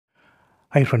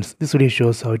Hi friends, this video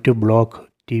shows how to block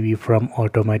TV from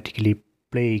automatically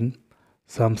playing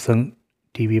Samsung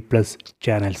TV Plus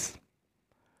channels.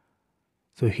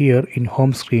 So here in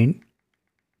home screen,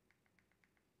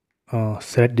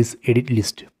 select this edit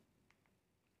list.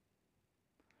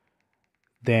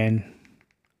 Then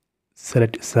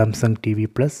select Samsung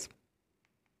TV Plus.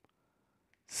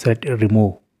 Select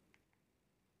remove.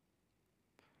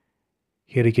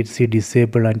 Here you can see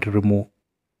disable and remove.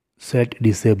 Select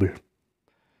disable.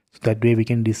 So that way we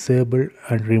can disable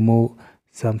and remove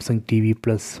Samsung TV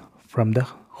Plus from the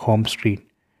home screen,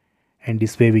 and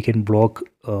this way we can block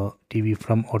TV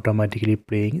from automatically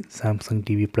playing Samsung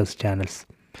TV Plus channels.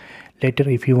 Later,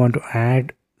 if you want to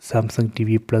add Samsung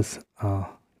TV Plus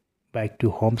back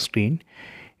to home screen,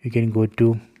 you can go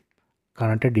to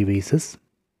connected devices,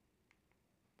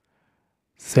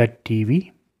 set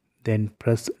TV, then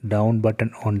press down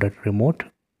button on that remote,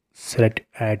 select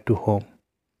add to home.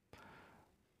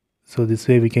 So this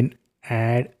way we can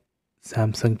add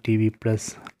Samsung TV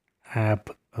Plus app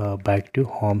back to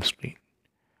home screen.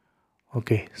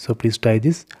 Okay, so please try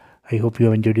this. I hope you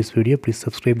have enjoyed this video. Please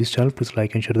subscribe this channel. Please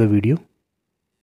like and share the video.